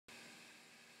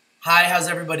Hi, how's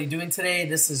everybody doing today?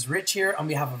 This is Rich here on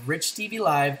behalf of Rich TV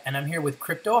Live, and I'm here with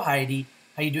Crypto Heidi.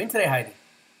 How you doing today, Heidi?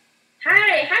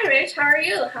 Hi, Rich. How are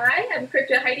you? Hi, I'm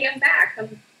Crypto Heidi. I'm back.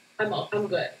 I'm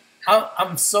good.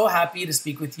 I'm so happy to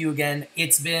speak with you again.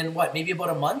 It's been, what, maybe about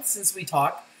a month since we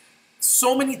talked.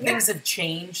 So many Yeah, things have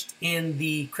changed in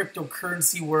the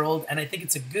cryptocurrency world, and I think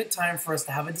it's a good time for us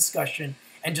to have a discussion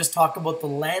and just talk about the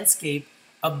landscape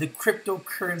of the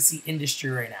cryptocurrency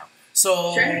industry right now.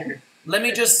 So sure. let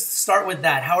me just start with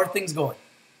that. How are things going?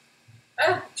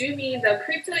 Oh, do you mean the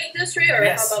crypto industry or how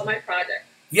Yes. about my project?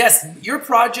 Yes, your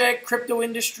project, crypto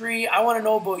industry. I want to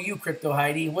know about you, Crypto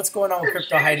Heidi. What's going on with Crypto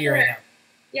Sure, Heidi right sure. now?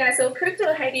 Yeah, so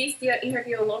Crypto Heidi still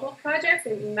interview local projects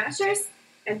and investors,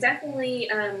 and definitely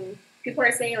people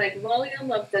are saying like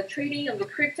volume of the trading of the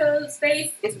crypto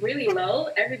space is really low.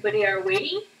 Everybody are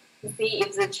waiting to see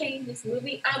if the chain is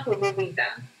moving up or moving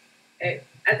down.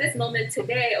 At this moment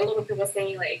today, a lot of people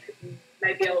saying like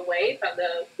might be away from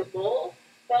the bull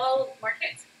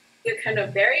market. They're kind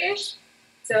of bearish.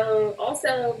 So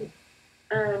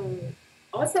um,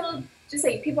 also just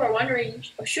like people are wondering,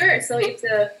 sure. So if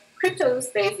the crypto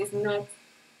space is not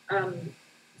um,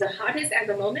 the hottest at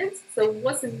the moment, so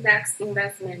what's the next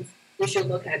investment you should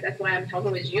look at? That's why I'm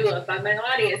talking with you about my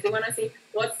audience. They want to see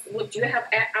what do you have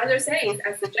other things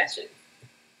as suggestions.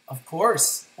 Of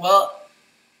course. Well,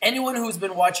 anyone who's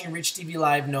been watching Rich TV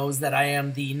Live knows that I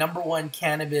am the #1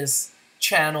 cannabis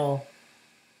channel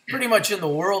pretty much in the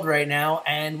world right now,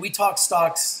 and we talk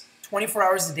stocks 24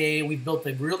 hours a day. We've built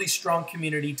a really strong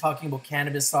community talking about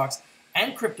cannabis stocks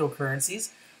and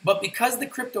cryptocurrencies. But because the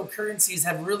cryptocurrencies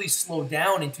have really slowed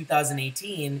down in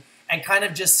 2018 and kind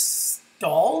of just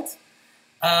stalled,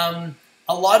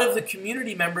 a lot of the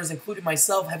community members, including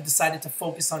myself, have decided to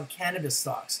focus on cannabis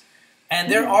stocks.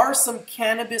 And there are some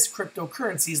cannabis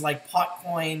cryptocurrencies like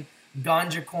Potcoin,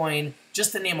 Ganja Coin,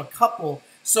 just to name a couple.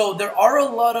 So there are a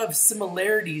lot of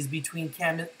similarities between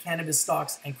cannabis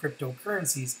stocks and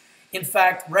cryptocurrencies. In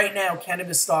fact, right now,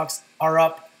 cannabis stocks are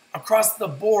up across the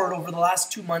board over the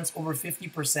last 2 months over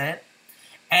 50%.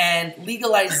 And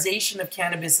legalization of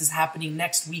cannabis is happening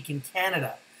next week in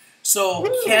Canada. So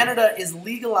Ooh, Canada is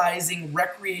legalizing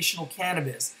recreational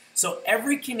cannabis. So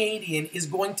every Canadian is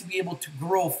going to be able to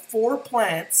grow 4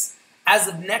 plants as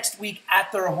of next week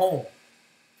at their home.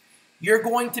 You're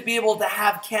going to be able to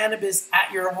have cannabis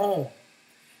at your home.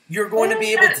 You're going to oh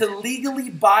be my able god! to legally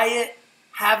buy it,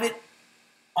 have it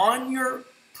on your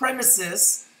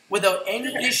premises without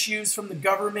any Sure. issues from the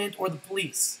government or the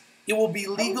police. It will be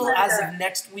Oh legal my as of god!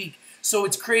 next week. So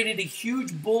it's created a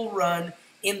huge bull run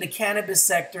in the cannabis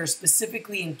sector,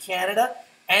 specifically in Canada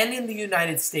and in the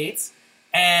United States.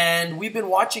 And we've been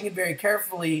watching it very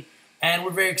carefully, and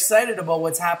we're very excited about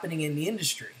what's happening in the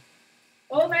industry.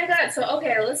 Oh my god! So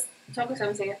okay, let's talk about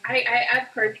something. I've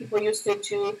heard people used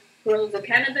to grow the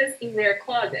cannabis in their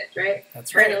closet, right?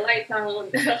 That's Turn right. the lights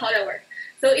on, how that works.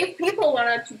 So if people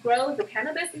wanted to grow the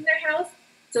cannabis in their house,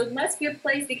 so it must be a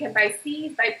place they can buy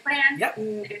seeds, buy plants, Yep.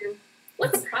 and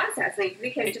what's It's, the process? Like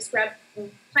they can it, just grab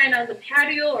plant on the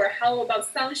patio, or how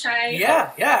about sunshine? How?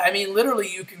 Yeah, yeah. I mean, literally,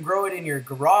 you can grow it in your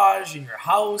garage, in your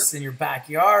house, in your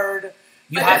backyard.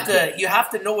 You have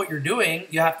to know what you're doing.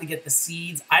 You have to get the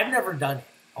seeds. I've never done it,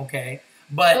 okay?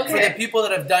 But for the Okay. people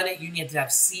that have done it, you need to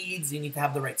have seeds. You need to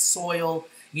have the right soil.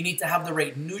 You need to have the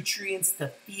right nutrients to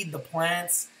feed the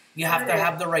plants. You have Got to it.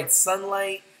 have the right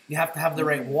sunlight. You have to have the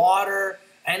right Mm. water.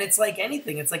 And it's like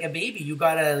anything. It's like a baby. You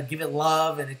gotta give it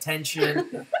love and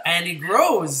attention, and it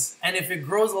grows. And if it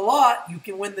grows a lot, you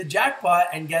can win the jackpot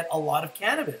and get a lot of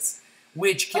cannabis,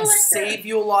 which can Oh my god. save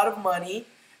you a lot of money.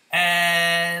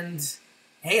 And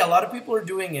hey, a lot of people are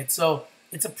doing it. So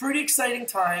it's a pretty exciting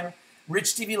time.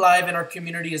 Rich TV Live and our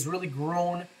community has really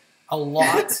grown a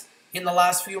lot in the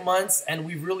last few months, and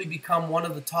we've really become one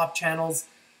of the top channels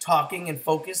talking and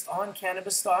focused on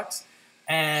cannabis stocks.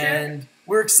 Sure. And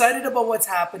we're excited about what's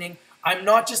happening. I'm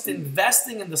not just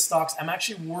investing in the stocks, I'm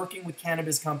actually working with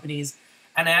cannabis companies,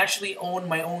 and I actually own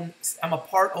my own, I'm a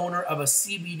part owner of a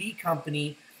CBD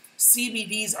company.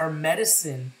 CBDs are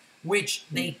medicine which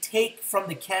they take from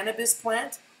the cannabis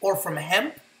plant or from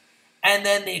hemp, and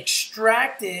then they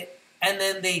extract it, and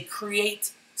then they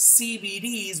create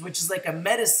CBDs, which is like a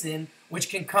medicine, which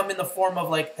can come in the form of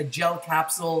like a gel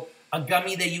capsule, a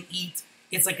gummy that you eat.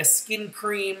 It's like a skin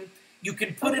cream. You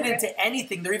can put it Okay. into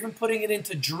anything. They're even putting it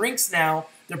into drinks now.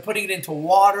 They're putting it into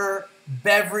water,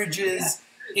 beverages.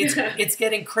 It's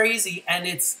getting crazy, and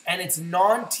it's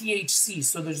non THC.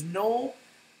 So there's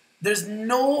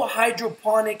no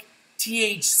hydroponic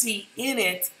THC in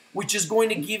it, which is going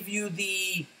to give you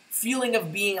the feeling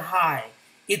of being high.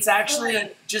 It's Oh my actually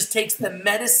god. just takes the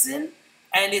medicine,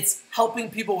 and it's helping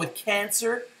people with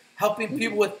cancer, helping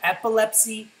people with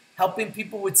epilepsy, helping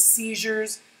people with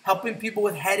seizures, helping people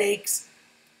with headaches,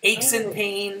 aches and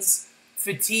pains,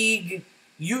 fatigue,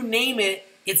 you name it.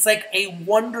 It's like a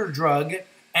wonder drug,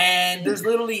 and there's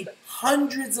literally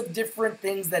hundreds of different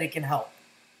things that it can help.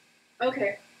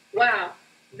 Okay. Wow.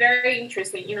 Very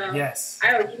interesting. You know, Yes.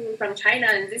 I originally from China,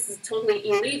 and this is totally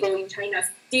illegal in China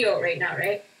still right now,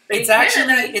 right? But It's in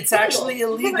actually Canada, it's actually Oh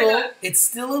my illegal. God. It's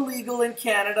still illegal in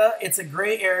Canada. It's a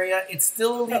gray area. It's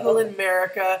still illegal in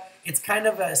America. It's kind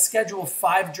of a Schedule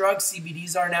 5 drug.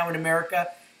 CBDs are now in America.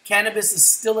 Cannabis is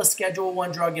still a Schedule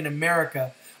 1 drug in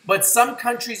America. But some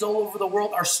countries all over the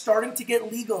world are starting to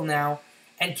get legal now.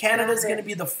 And Canada is going to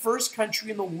be the first country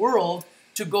in the world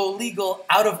to go legal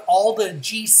out of all the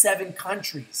G7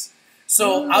 countries.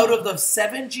 So out of the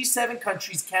 7 G7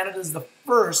 countries, Canada is the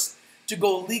first to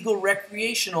go legal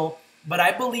recreational, but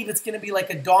I believe it's going to be like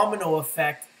a domino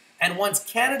effect. And once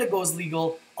Canada goes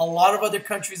legal, a lot of other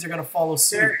countries are going to follow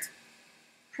suit. Sure.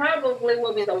 Probably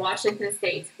will be the Washington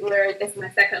State, where it's my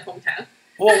second hometown.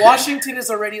 Well, Washington is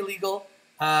already legal.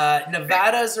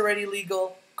 Nevada is already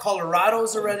legal. Colorado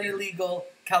is already legal.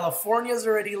 California is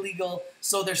already legal.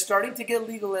 So they're starting to get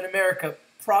legal in America,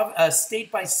 state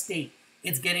by state.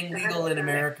 It's getting legal in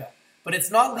America. But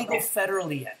it's not legal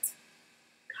federally yet.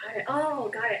 Got it. Oh,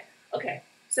 got it. Okay.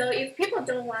 So if people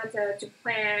don't want to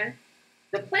plan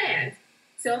the plant,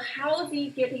 so how they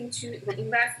get into the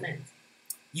investment?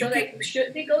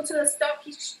 Should they go to the stock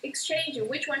exchange?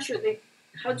 Which one should they?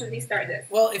 How do they start this?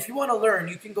 Well, if you want to learn,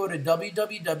 you can go to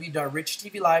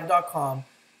www.richtvlive.com.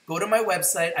 Go to my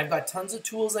website. I've got tons of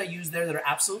tools I use there that are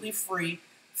absolutely free.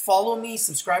 Follow me,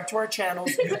 subscribe to our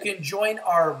channels. You can join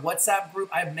our WhatsApp group.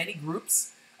 I have many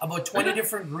groups, about 20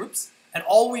 different groups. And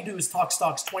all we do is talk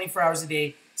stocks 24 hours a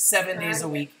day, 7 days a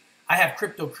week. I have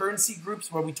cryptocurrency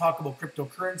groups where we talk about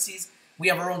cryptocurrencies. We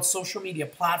have our own social media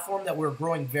platform that we're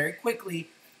growing very quickly,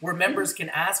 where members can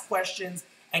ask questions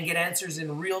and get answers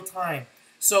in real time.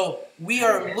 So we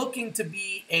are looking to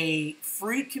be a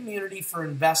free community for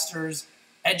investors,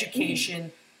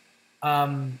 education,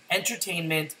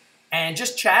 entertainment, and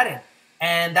just chatting.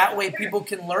 And that way people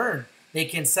can learn. They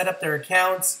can set up their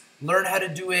accounts, learn how to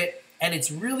do it, and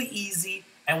it's really easy.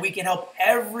 And we can help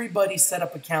everybody set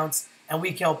up accounts, and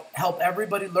we can help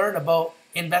everybody learn about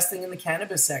investing in the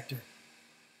cannabis sector.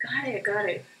 Got it, got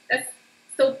it. That's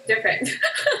so different.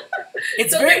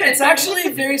 It's actually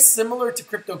very similar to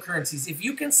cryptocurrencies. If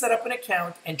you can set up an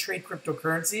account and trade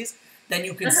cryptocurrencies, then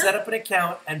you can set up an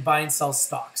account and buy and sell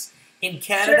stocks. In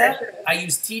Canada, I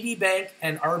use TD Bank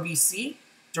and RBC,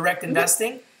 direct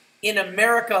investing. In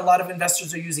America, a lot of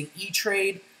investors are using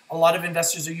E-Trade. A lot of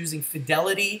investors are using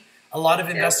Fidelity. A lot of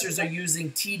investors are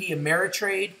using TD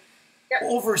Ameritrade.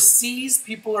 Overseas,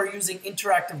 people are using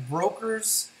Interactive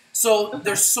Brokers. So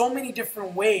there's so many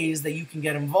different ways that you can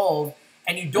get involved,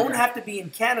 and you don't have to be in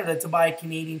Canada to buy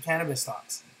Canadian cannabis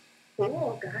stocks.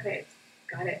 Oh, got it.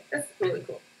 Got it. That's really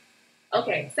cool.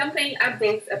 Okay, something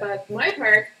updates about my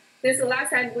part. This is the last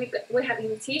time we have an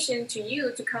invitation to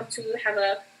you to come to have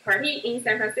a party in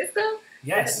San Francisco.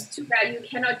 Yes. Too bad you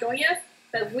cannot join us,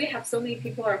 but we have so many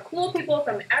people, cool people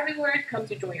from everywhere come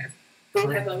to join us.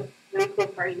 We have a really cool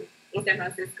party in San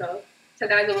Francisco,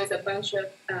 together with a bunch of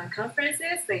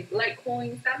conferences like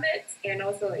Litecoin Summit and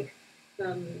also like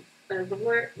the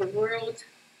world,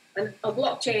 a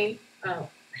blockchain.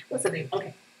 What's the name?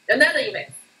 Okay, another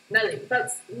event.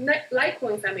 But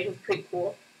Litecoin Summit is pretty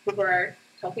cool. People are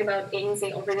talking about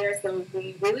anything over there, so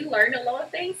we really learned a lot of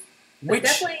things.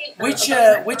 Which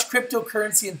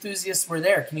cryptocurrency enthusiasts were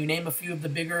there? Can you name a few of the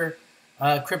bigger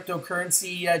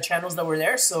cryptocurrency channels that were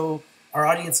there, so our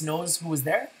audience knows who was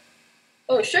there?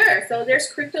 Oh, sure. So there's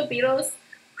Crypto Beatles,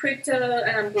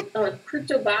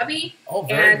 Crypto Bobby,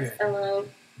 good.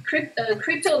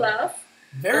 Crypto Love.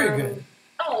 Very good.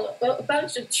 Oh, a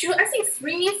bunch of three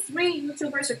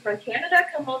YouTubers from Canada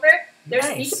come over.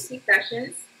 There's speaking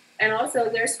sessions, and also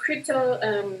there's crypto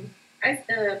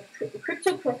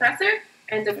professor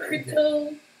and the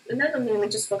crypto. Another name I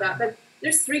just forgot, but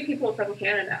there's 3 people from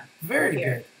Canada. Very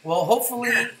good. Well,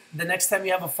 hopefully the next time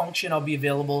you have a function, I'll be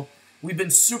available. We've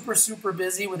been super, super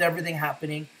busy with everything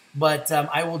happening, but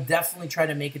I will definitely try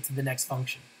to make it to the next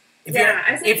function.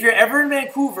 If you're ever in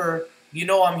Vancouver, you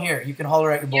know I'm here. You can holler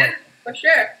at your boy. Yeah, for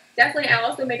sure. Definitely. I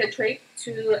also made a trip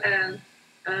to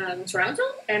Toronto,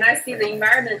 and I see the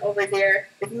environment over there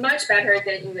is much better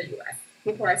than in the U.S.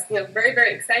 People are still very,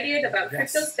 very excited about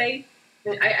crypto space.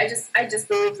 And I just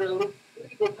believe the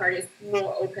legal part is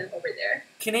more open over there.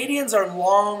 Canadians are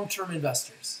long-term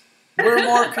investors. We're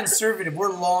more conservative.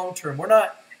 We're long-term. We're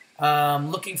not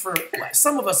looking for,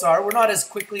 some of us are, we're not as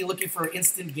quickly looking for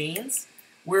instant gains.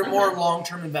 We're more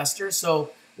long-term investors.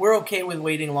 So we're okay with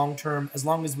waiting long term as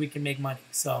long as we can make money.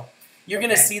 So you're going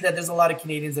to see that there's a lot of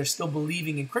Canadians that are still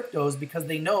believing in cryptos because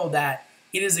they know that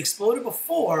it has exploded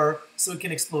before, so it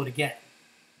can explode again.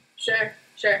 Sure,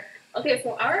 sure. Okay,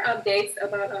 for our updates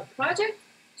about our project,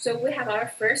 so we have our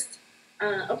first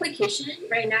application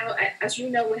right now. As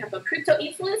you know, we have a crypto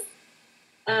influence,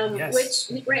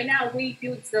 which right now we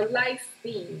build the live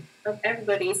feed of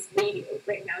everybody's video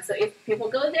right now. So if people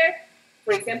go there,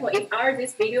 for example, if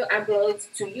this video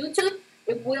uploads to YouTube,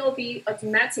 it will be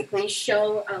automatically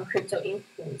show crypto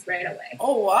influence right away.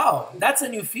 Oh, wow. That's a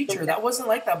new feature. That wasn't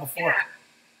like that before.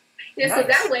 Yeah, nice. So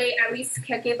that way at least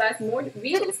can give us more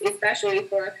views, especially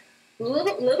for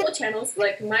little channels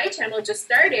like my channel just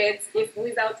started. If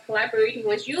without collaborating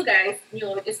with you guys,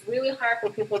 it's really hard for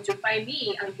people to find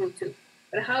me on YouTube.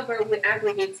 But however, we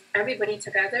aggregate everybody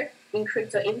together in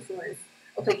crypto influence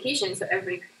applications, so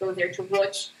everybody goes there to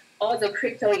watch all the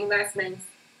crypto investments,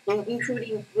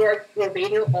 including your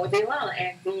video all day long,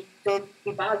 and they don't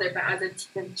be bothered by other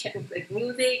channels like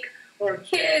music or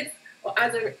kids or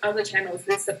other channels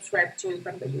they subscribe to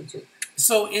from the YouTube.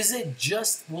 So is it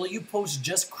will you post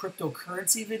just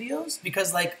cryptocurrency videos?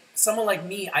 Because like someone like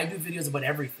me, I do videos about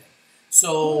everything.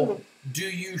 So do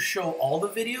you show all the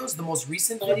videos, the most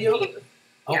recent video?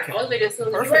 Yeah, all the videos. So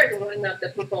you are one of the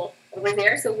people over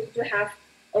there. So we do have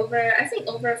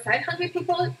over 500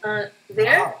 people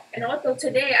there. Wow. And also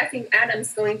today, I think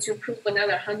Adam's going to prove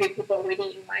another 100 people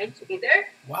waiting in line to be there.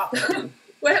 Wow.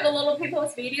 We have a lot of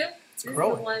people's video. It's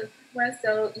growing. One.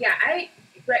 So yeah,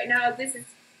 right now, this is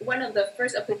one of the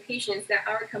first applications that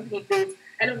our company built.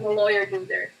 I am a loyal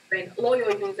user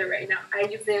right now. I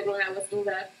use it when I was in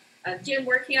the gym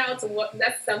working out. So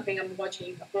that's something I'm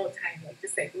watching the whole time. Like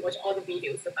just like watch all the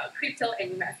videos about crypto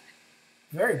and investment.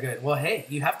 Very good. Well, hey,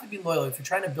 you have to be loyal. If you're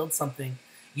trying to build something,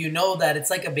 you know that it's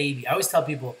like a baby. I always tell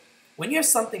people, when you have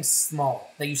something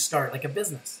small that you start, like a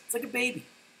business, it's like a baby.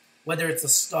 Whether it's a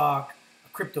stock,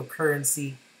 a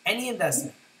cryptocurrency, any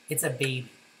investment, it's a baby.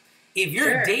 If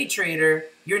you're a day trader,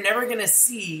 you're never going to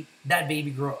see that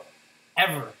baby grow,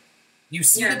 ever. You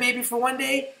see the baby for one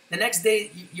day, the next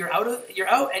day you're out,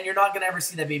 and you're not going to ever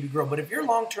see that baby grow. But if you're a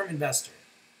long-term investor,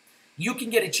 you can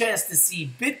get a chance to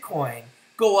see Bitcoin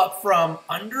go up from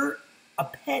under a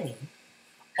penny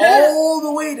all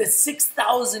the way to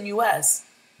 6,000 US.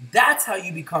 That's how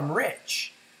you become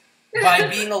rich, by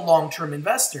being a long-term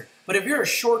investor. But if you're a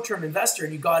short-term investor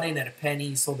and you got in at a penny,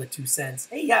 you sold at 2 cents,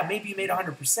 hey, yeah, maybe you made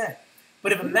 100%.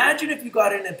 But imagine if you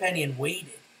got in at a penny and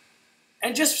waited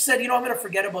and just said, I'm going to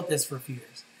forget about this for a few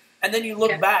years. And then you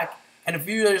look back, and a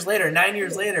few years later, 9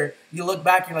 years later, you look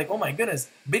back and you're like, oh my goodness,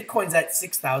 Bitcoin's at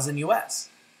 6,000 US.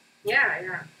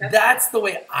 Yeah. That's the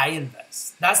way I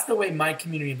invest. That's the way my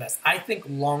community invests. I think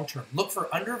long-term. Look for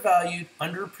undervalued,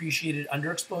 underappreciated,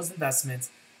 underexposed investments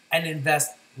and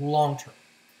invest long-term.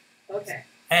 Okay.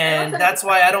 And that's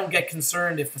why I don't get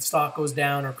concerned if the stock goes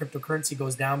down or cryptocurrency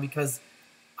goes down, because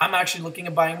I'm actually looking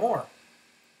at buying more.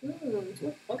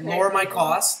 Okay. Lower my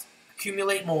cost,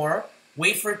 accumulate more,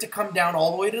 wait for it to come down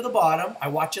all the way to the bottom. I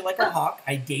watch it like a hawk.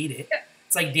 I date it.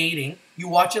 It's like dating. You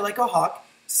watch it like a hawk.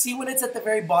 See when it's at the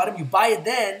very bottom, you buy it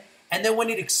then, and then when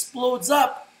it explodes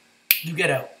up, you get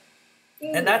out.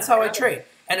 And that's how I trade.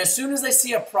 And as soon as I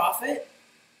see a profit,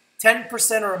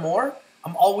 10% or more,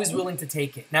 I'm always willing to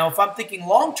take it. Now, if I'm thinking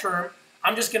long-term,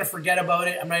 I'm just going to forget about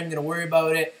it. I'm not even going to worry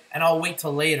about it, and I'll wait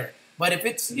till later. But if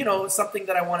it's, something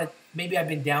that I want to, maybe I've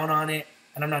been down on it,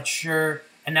 and I'm not sure,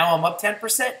 and now I'm up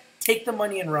 10%, take the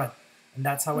money and run. And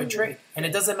that's how I trade. And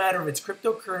it doesn't matter if it's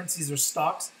cryptocurrencies or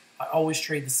stocks, I always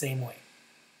trade the same way.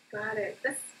 Got it.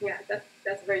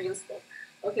 That's very useful.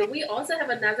 Okay, we also have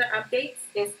another update.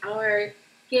 Is our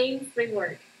game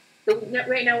framework. So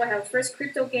right now we have first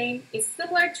crypto game. It's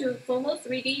similar to FOMO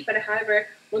 3D, but however,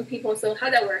 how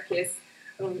that works is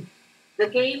the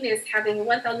game is having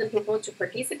 1,000 people to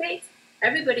participate.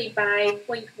 Everybody buy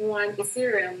 0.1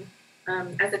 Ethereum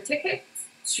as a ticket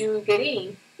to get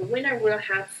in. The winner will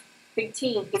have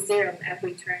 15 Ethereum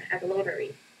every turn at the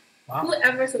lottery. Wow.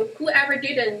 Whoever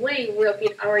didn't win will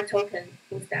get our token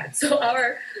instead. So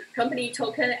our company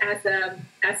token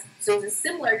so it's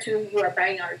similar to you are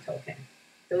buying our token.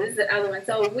 So this is the other one.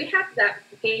 So we have that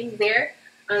game there,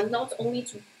 not only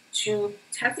to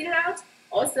test it out.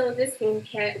 Also, this game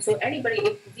so anybody,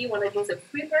 if they want to use the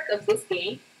framework of this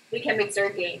game, we can make their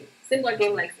game, similar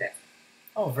game like this.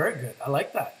 Oh, very good. I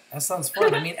like that. That sounds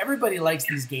fun. I mean, everybody likes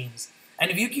these games. And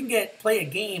if you can play a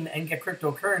game and get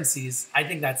cryptocurrencies, I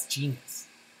think that's genius.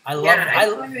 I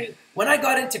love it. When I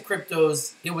got into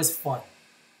cryptos, it was fun.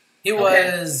 It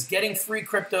was getting free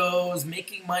cryptos,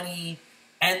 making money,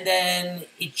 and then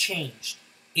it changed.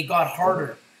 It got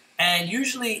harder. And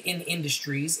usually in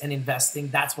industries and investing,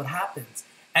 that's what happens.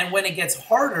 And when it gets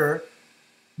harder,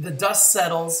 the dust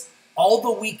settles, all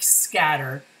the weak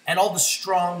scatter, and all the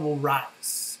strong will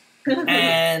rise.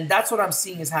 And that's what I'm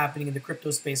seeing is happening in the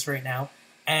crypto space right now.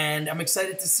 And I'm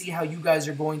excited to see how you guys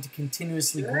are going to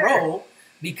continuously grow,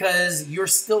 because you're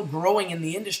still growing in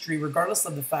the industry, regardless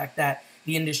of the fact that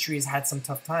the industry has had some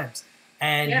tough times.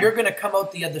 And you're going to come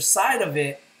out the other side of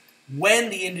it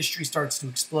when the industry starts to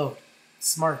explode.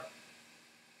 Smart.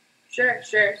 Sure.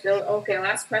 So, okay,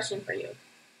 last question for you.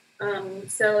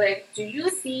 So, like, do you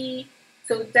see?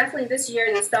 So, definitely this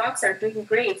year the stocks are doing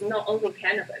great. Not only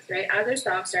cannabis, right? Other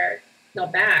stocks are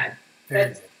not bad,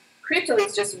 but crypto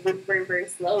is just very, very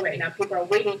slow right now. People are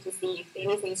waiting to see if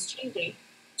anything's changing.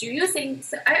 Do you think?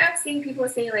 So I have seen people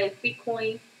saying like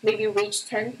Bitcoin maybe reach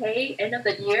 10K end of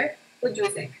the year. What do you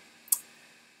think?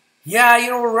 Yeah,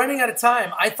 we're running out of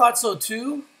time. I thought so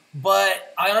too.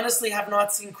 But I honestly have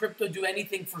not seen crypto do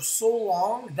anything for so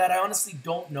long that I honestly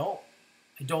don't know.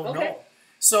 I don't know.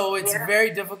 So it's very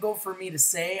difficult for me to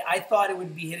say. I thought it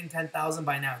would be hitting 10,000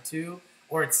 by now too,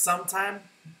 or it's sometime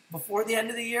before the end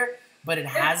of the year, but it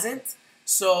hasn't.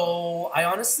 So I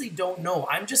honestly don't know.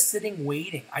 I'm just sitting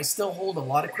waiting. I still hold a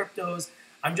lot of cryptos.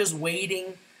 I'm just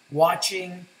waiting,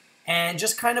 watching, and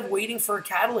just kind of waiting for a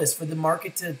catalyst for the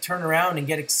market to turn around and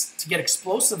get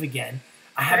explosive again.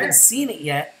 I haven't seen it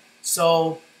yet.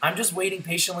 So I'm just waiting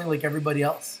patiently like everybody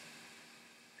else.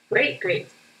 Great.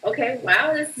 Okay,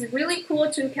 wow, this is really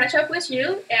cool to catch up with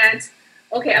you. And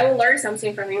okay, I will learn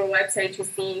something from your website to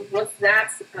see what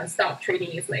that stock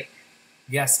trading is like.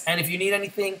 Yes, and if you need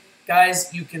anything,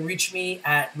 guys, you can reach me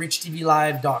at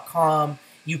richtvlive.com.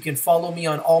 You can follow me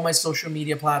on all my social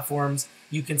media platforms.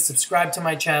 You can subscribe to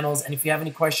my channels. And if you have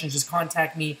any questions, just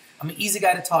contact me. I'm an easy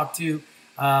guy to talk to.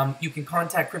 You can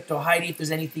contact Crypto Heidi if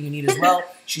there's anything you need as well.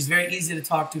 She's very easy to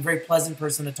talk to, very pleasant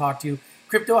person to talk to.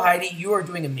 Crypto Heidi, you are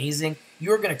doing amazing.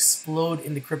 You are going to explode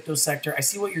in the crypto sector. I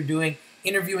see what you're doing,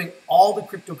 interviewing all the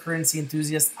cryptocurrency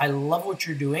enthusiasts. I love what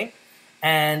you're doing,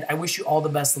 and I wish you all the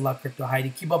best of luck, Crypto Heidi.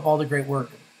 Keep up all the great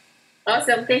work.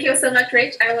 Awesome. Thank you so much,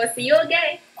 Rich. I will see you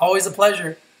again. Always a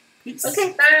pleasure. Peace.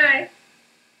 Okay, bye.